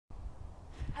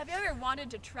Have you ever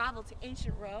wanted to travel to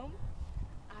ancient Rome?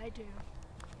 I do.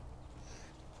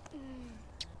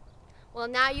 Well,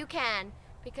 now you can,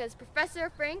 because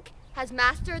Professor Frink has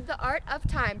mastered the art of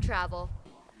time travel.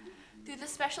 Through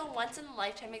this special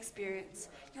once-in-a-lifetime experience,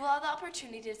 you will have the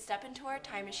opportunity to step into our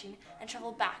time machine and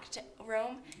travel back to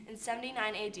Rome in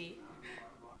 79 AD.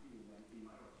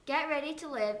 Get ready to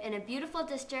live in a beautiful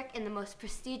district in the most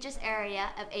prestigious area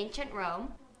of ancient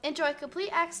Rome. Enjoy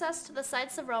complete access to the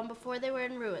sites of Rome before they were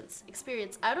in ruins,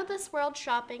 experience out-of-this-world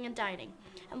shopping and dining,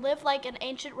 and live like an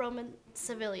ancient Roman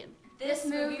civilian. This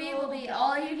movie will be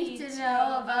all you need to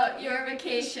know about your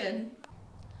vacation.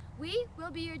 We will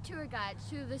be your tour guides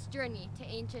through this journey to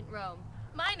ancient Rome.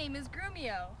 My name is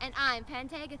Grumio. And I'm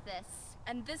Pantagathus.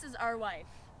 And this is our wife,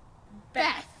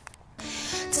 Beth.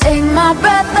 Take my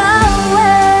breath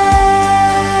away.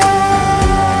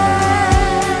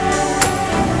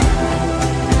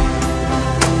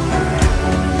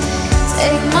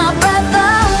 Take my breath away.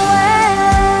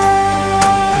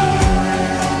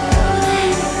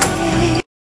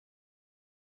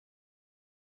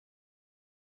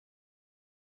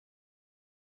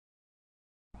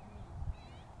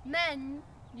 Men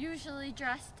usually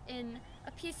dressed in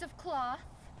a piece of cloth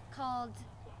called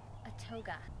a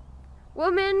toga.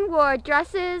 Women wore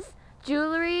dresses,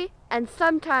 jewelry, and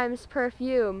sometimes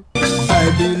perfume.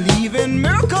 I believe in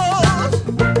miracles.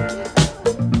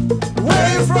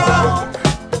 Where you from?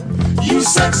 You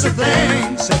sexy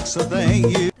thing,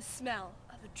 you. the smell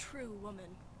of a true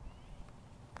woman.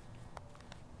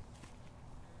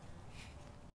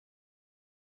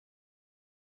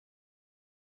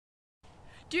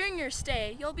 During your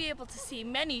stay, you'll be able to see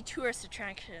many tourist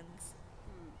attractions.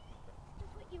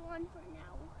 What you want for now?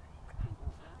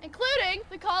 Including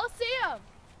the Colosseum.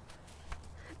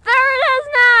 There it is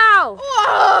now!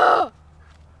 Whoa!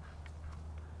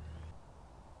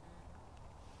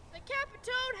 The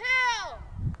Capitone Hill!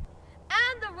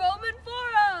 And the Roman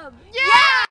Forum!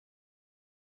 Yeah!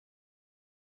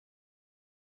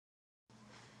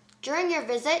 During your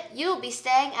visit, you will be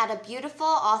staying at a beautiful,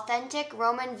 authentic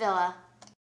Roman villa.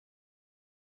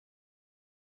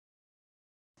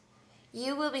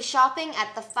 You will be shopping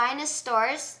at the finest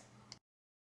stores,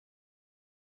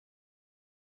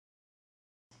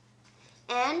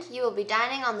 and you will be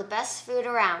dining on the best food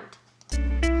around.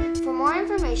 For more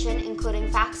information, including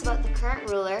facts about the current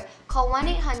ruler, call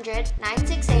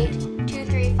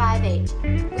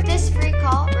 1-800-968-2358. With this free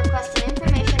call, request an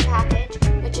information package,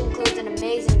 which includes an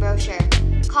amazing brochure.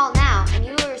 Call now, and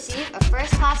you will receive a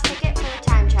first-class ticket for the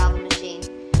time travel machine.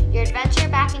 Your adventure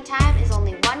back in time is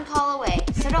only one call away,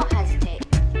 so don't hesitate.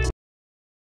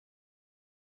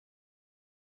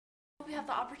 We have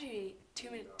the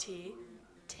opportunity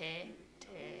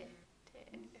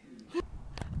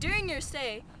During your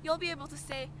stay, you'll be able to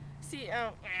see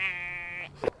Come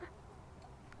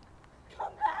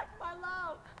back, my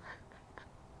love.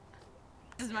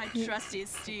 This is my trusty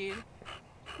steed.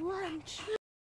 Lunch.